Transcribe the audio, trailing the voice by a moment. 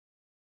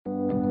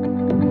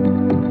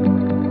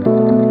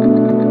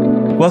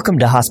Welcome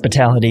to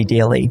Hospitality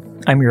Daily.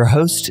 I'm your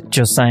host,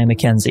 Josiah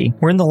McKenzie.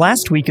 We're in the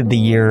last week of the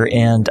year,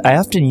 and I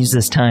often use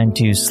this time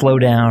to slow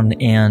down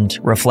and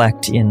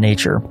reflect in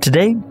nature.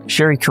 Today,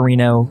 Sherrie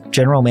Carreno,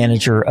 General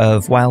Manager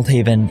of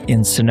Wildhaven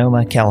in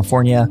Sonoma,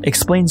 California,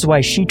 explains why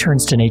she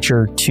turns to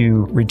nature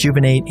to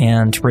rejuvenate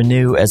and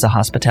renew as a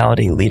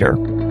hospitality leader.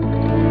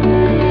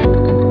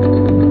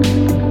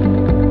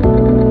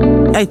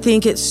 I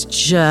think it's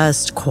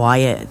just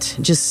quiet,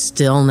 just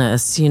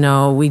stillness. You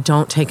know, we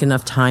don't take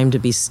enough time to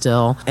be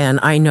still. And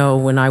I know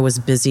when I was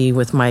busy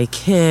with my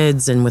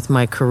kids and with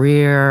my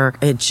career,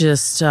 it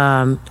just,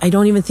 I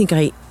don't even think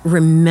I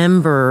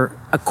remember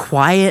a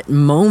quiet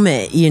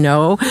moment, you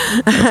know?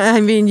 I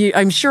mean,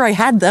 I'm sure I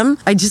had them.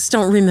 I just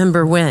don't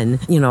remember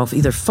when. You know, if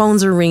either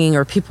phones are ringing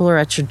or people are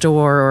at your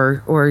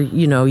door or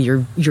you know,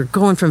 you're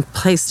going from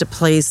place to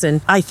place.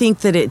 And I think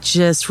that it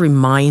just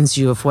reminds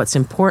you of what's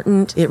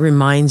important. It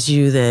reminds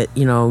you that,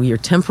 you know, you're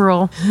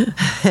temporal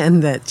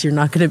and that you're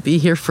not going to be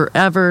here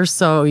forever.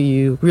 So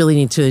you really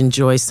need to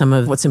enjoy some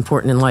of what's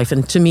important in life.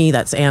 And to me,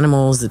 that's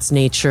animals, it's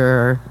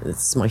nature,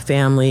 it's my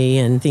family.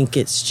 And I think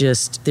it's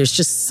just, there's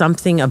just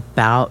something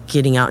about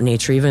getting out in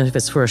nature, even if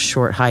it's for a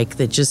short hike,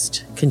 that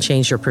just can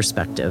change your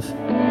perspective.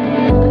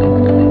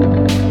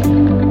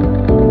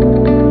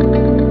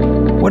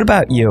 What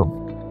about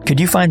you? Could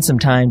you find some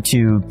time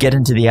to get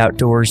into the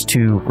outdoors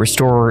to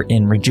restore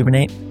and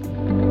rejuvenate?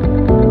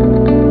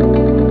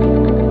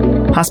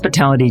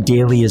 Hospitality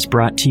Daily is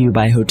brought to you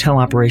by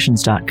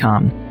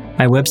hoteloperations.com,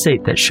 my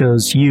website that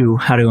shows you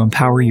how to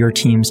empower your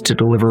teams to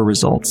deliver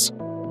results.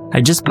 I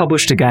just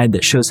published a guide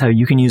that shows how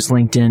you can use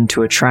LinkedIn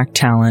to attract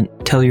talent,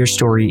 tell your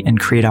story, and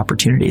create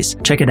opportunities.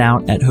 Check it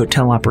out at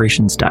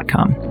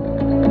hoteloperations.com.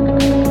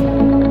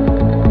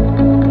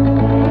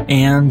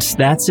 And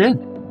that's it.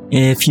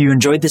 If you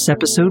enjoyed this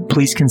episode,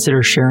 please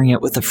consider sharing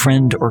it with a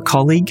friend or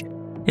colleague.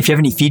 If you have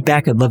any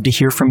feedback, I'd love to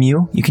hear from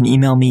you. You can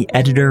email me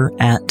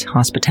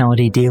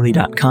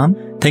editor@hospitalitydaily.com.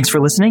 Thanks for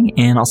listening,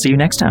 and I'll see you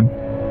next time.